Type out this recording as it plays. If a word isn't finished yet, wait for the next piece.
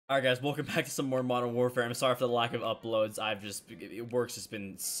Alright guys, welcome back to some more Modern Warfare. I'm sorry for the lack of uploads. Work's just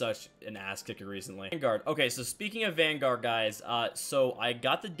been such an ass kicker recently. Vanguard. Okay, so speaking of Vanguard, guys, so I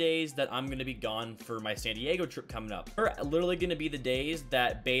got the days that I'm gonna be gone for my San Diego trip coming up. They're literally gonna be the days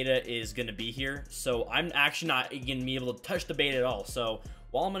that beta is gonna be here. So I'm actually not gonna be able to touch the beta at all. So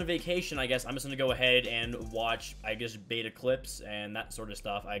while I'm on vacation, I guess I'm just gonna go ahead and watch, I guess, beta clips and that sort of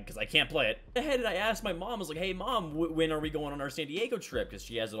stuff, because I can't play it. Ahead, and I asked my mom, I was like, hey mom, when are we going on our San Diego trip? Because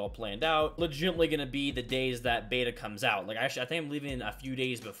she has it all planned out. Legitimately gonna be the days that beta comes out. Like, actually, I think I'm leaving a few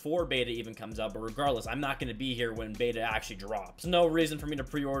days before beta even comes out, but regardless, I'm not gonna be here when beta actually drops. No reason for me to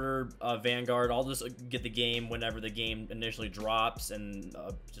pre-order Vanguard. I'll just get the game whenever the game initially drops and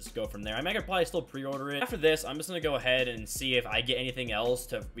just go from there. I could probably still pre-order it. After this, I'm just gonna go ahead and see if I get anything else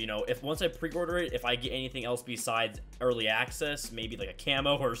to, you know, if once I pre-order it, if I get anything else besides early access, maybe like a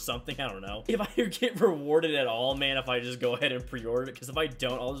camo or something, I don't know. If I get rewarded at all, man, if I just go ahead and pre-order it, because if I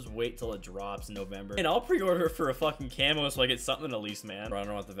don't, I'll just wait till it drops in November. And I'll pre-order it for a fucking camo so I get something at least, man. I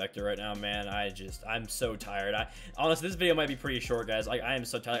don't want the Vector right now, man. I'm so tired. Honestly, this video might be pretty short, guys. I am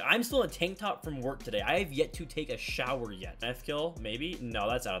so tired. I'm still in a tank top from work today. I have yet to take a shower yet. F kill, maybe? No,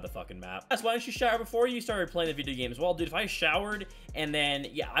 that's out of the fucking map. That's why don't you shower before you started playing the video games? Well, dude, if I showered and then,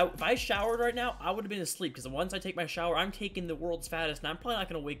 yeah, if I showered right now, I would have been asleep, because once I take my shower, I'm taking the world's fattest, and I'm probably not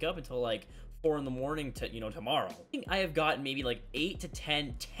going to wake up until like 4 in the morning to, you know, tomorrow. I think I have gotten maybe like 8 to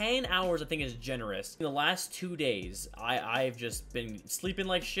 10 hours, I think is generous. In the last 2 days, I've just been sleeping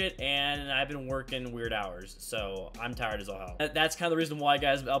like shit, and I've been working weird hours, so I'm tired as all hell. That's kind of the reason why,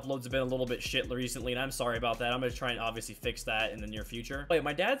 guys, uploads have been a little bit shit recently, and I'm sorry about that. I'm gonna try and obviously fix that in the near future. Wait,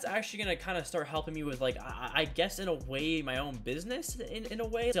 my dad's actually gonna kind of start helping me with, like, I guess in a way, my own business in a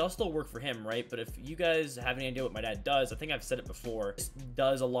way. So I'll still work for him, right? But if you guys have any idea what my dad does, I think I've said it before, he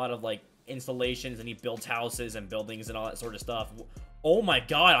does a lot of like installations, and he builds houses and buildings and all that sort of stuff. Oh my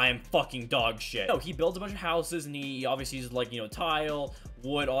god, I am fucking dog shit. No, he builds a bunch of houses, and he obviously uses, like, you know, tile,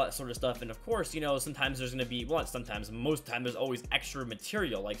 wood, all that sort of stuff. And of course, you know, sometimes there's gonna be, well, not sometimes, most of the time there's always extra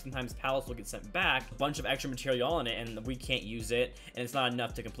material. Like, sometimes pallets will get sent back, a bunch of extra material on it, and we can't use it, and it's not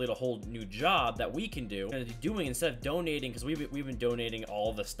enough to complete a whole new job that we can do. And doing, instead of donating, because we've been donating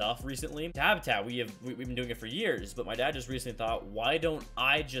all the stuff recently to Habitat. We've been doing it for years, but my dad just recently thought, why don't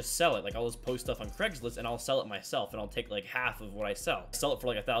I just sell it? Like, I'll just post stuff on Craigslist and I'll sell it myself, and I'll take like half of what I sell it for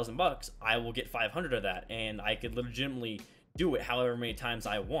like $1,000. I will get 500 of that, and I could legitimately do it however many times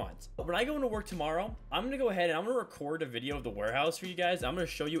I want. But when I go into work tomorrow, I'm gonna go ahead and I'm gonna record a video of the warehouse for you guys. I'm gonna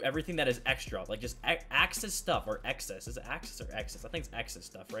show you everything that is extra, like just access stuff, or excess. Is it access or excess? I think it's excess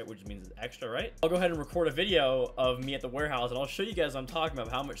stuff, right? Which means it's extra, right? I'll go ahead and record a video of me at the warehouse, and I'll show you guys what I'm talking about,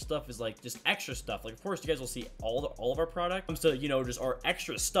 how much stuff is like just extra stuff. Like, of course, you guys will see all of our product. So, you know, just our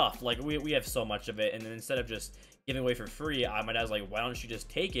extra stuff. Like, we have so much of it, and then instead of just giving away for free, my dad's like, why don't you just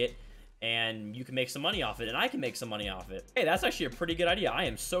take it and you can make some money off it, and I can make some money off it. Hey, that's actually a pretty good idea. I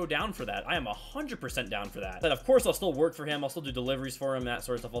am so down for that. I am 100% down for that. But of course, I'll still work for him. I'll still do deliveries for him, that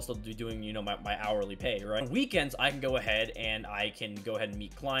sort of stuff. I'll still be doing, you know, my hourly pay, right? On weekends, I can go ahead and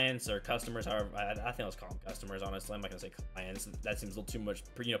meet clients or customers. However, I think let's call them customers, honestly. I'm not gonna say clients. That seems a little too much,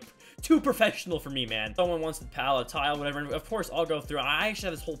 you know, too professional for me, man. Someone wants to pallet, tile, whatever. And of course, I'll go through. I actually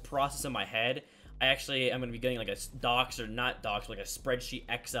have this whole process in my head. I'm going to be getting like a docs, or not docs, like a spreadsheet,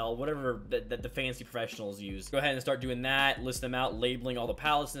 Excel, whatever the fancy professionals use. Go ahead and start doing that, list them out, labeling all the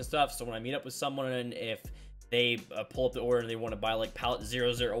pallets and stuff. So when I meet up with someone, and if they pull up the order and they want to buy like pallet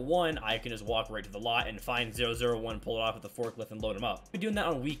 001, I can just walk right to the lot and find 001, pull it off with the forklift, and load them up. I'll be doing that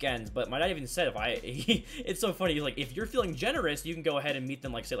on weekends, but my dad even said it's so funny. He's like, if you're feeling generous, you can go ahead and meet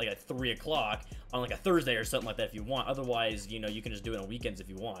them, like, say, like at 3 o'clock on like a Thursday or something like that if you want. Otherwise, you know, you can just do it on weekends if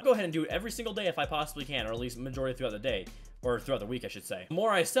you want. I'll go ahead and do it every single day if I possibly can, or at least majority throughout the day. Or throughout the week, I should say. The more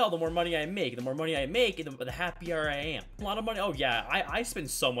I sell, the more money I make. The more money I make, the happier I am. A lot of money. Oh yeah, I spend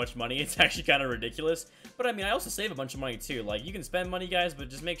so much money. It's actually kind of ridiculous. But I mean, I also save a bunch of money too. Like, you can spend money, guys, but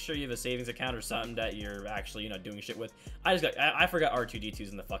just make sure you have a savings account or something that you're actually, you know, doing shit with. I forgot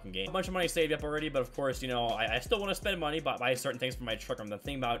R2-D2's in the fucking game. A bunch of money saved up already, but of course, you know, I still want to spend money, but buy certain things for my truck. I'm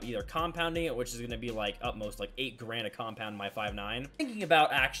thinking about either compounding it, which is going to be like utmost like 8 grand a compound my 5.9. Thinking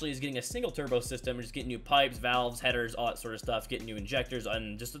about actually is getting a single turbo system, and just getting new pipes, valves, headers, all that sort of stuff, getting new injectors,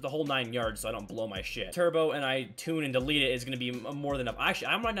 and just the whole 9 yards so I don't blow my shit. Turbo, and I tune and delete it, is going to be more than enough.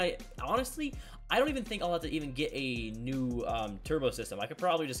 Actually, honestly, I don't even think I'll have to even get a new turbo system. I could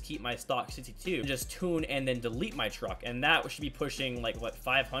probably just keep my stock 62 and just tune and then delete my truck, and that should be pushing like, what,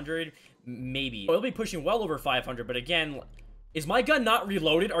 500 maybe. Well, it'll be pushing well over 500, but again, Is my gun not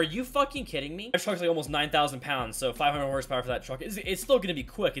reloaded? Are you fucking kidding me? That truck's like almost 9,000 pounds, so 500 horsepower for that truck. It's still gonna be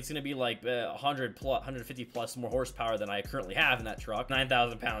quick. It's gonna be like 100 plus, 150 plus more horsepower than I currently have in that truck.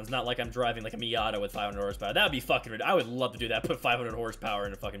 9,000 pounds, not like I'm driving like a Miata with 500 horsepower. That would be fucking ridiculous. I would love to do that, put 500 horsepower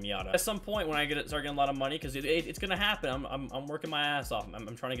in a fucking Miata. At some point when I start getting a lot of money, because it's gonna happen, I'm working my ass off.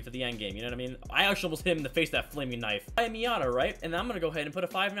 I'm trying to get to the end game, you know what I mean? I actually almost hit him in the face with that flaming knife. Buy a Miata, right? And then I'm gonna go ahead and put a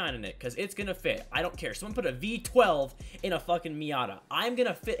 5.9 in it, because it's gonna fit. I don't care. Someone put a V12 in a fucking Miata. I'm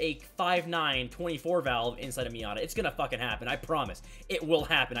gonna fit a 5.9 24 valve inside a Miata. It's gonna fucking happen. I promise. It will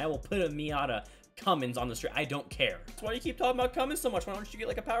happen. I will put a Miata Cummins on the street. I don't care. That's why you keep talking about Cummins so much. Why don't you get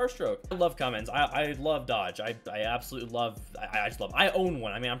like a Power Stroke? I love Cummins. I love Dodge. I absolutely love, I just love, I own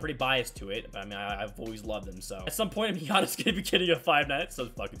one. I mean, I'm pretty biased to it, but I mean, I've always loved them. So at some point, a Miata's gonna be getting a 5.9. It's so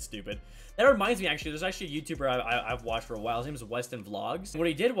fucking stupid. That reminds me, actually, there's actually a YouTuber I've watched for a while. His name is Weston Vlogs. What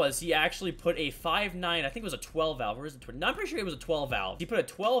he did was he actually put a 5.9, I think it was a 12 valve. Or is it? No, I'm pretty sure it was a 12 valve. He put a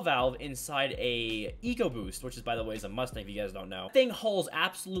 12 valve inside a EcoBoost, which is, by the way, is a Mustang, if you guys don't know. That thing hauls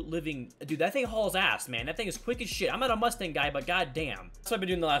absolute living, dude, that thing hauls ass, man. That thing is quick as shit. I'm not a Mustang guy, but goddamn. That's what I've been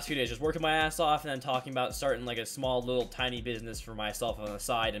doing the last few days, just working my ass off and then talking about starting like a small little tiny business for myself on the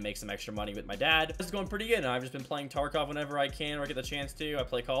side and make some extra money with my dad. This is going pretty good, and I've just been playing Tarkov whenever I can or I get the chance to. I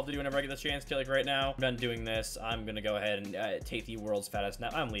play Call of Duty whenever I get the chance to, like right now. I'm done doing this. I'm gonna go ahead and take the world's fattest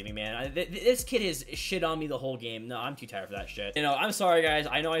nap. I'm leaving, man. This kid has shit on me the whole game. No, I'm too tired for that shit. You know, I'm sorry, guys.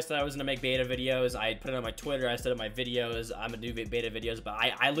 I know I said I was gonna make beta videos. I put it on my Twitter. I said in my videos, I'm gonna do beta videos, but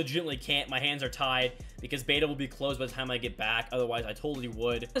I legitimately can't. My hands are tied because beta will be closed by the time I get back. Otherwise, I totally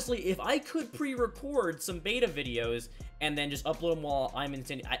would. Honestly, if I could pre-record some beta videos and then just upload them while I'm in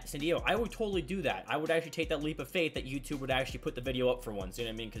San Diego, I would totally do that. I would actually take that leap of faith that YouTube would actually put the video up for once, you know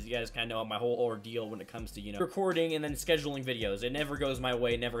what I mean? Because you guys kind of know my whole ordeal when it comes to, you know, recording and then scheduling videos. It never goes my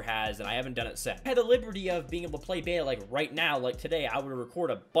way, never has, and I haven't done it since. I had the liberty of being able to play beta like right now, like today. I would record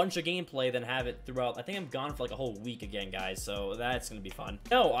a bunch of gameplay, then have it throughout. I think I'm gone for like a whole week again, guys, so that's gonna be fun.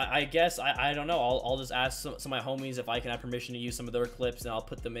 No, I guess, I don't know. I'll just ask some of my homies if I can have permission to use some of their clips, and I'll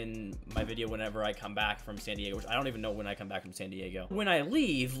put them in my video whenever I come back from San Diego, which I don't even know when I come back from San Diego. When I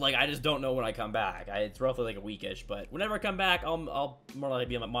leave, like, I just don't know when I come back. It's roughly like a weekish, but whenever I come back, I'll more likely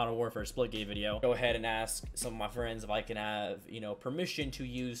be on my Modern Warfare Splitgate video. Go ahead and ask some of my friends if I can have, you know, permission to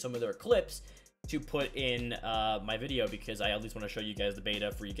use some of their clips to put in my video, because I at least want to show you guys the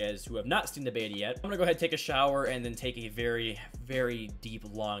beta for you guys who have not seen the beta yet. I'm gonna go ahead and take a shower and then take a very, very deep,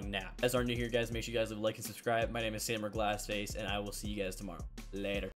 long nap. As are new here, guys, make sure you guys leave a like and subscribe. My name is GLASSFACE, and I will see you guys tomorrow. Later.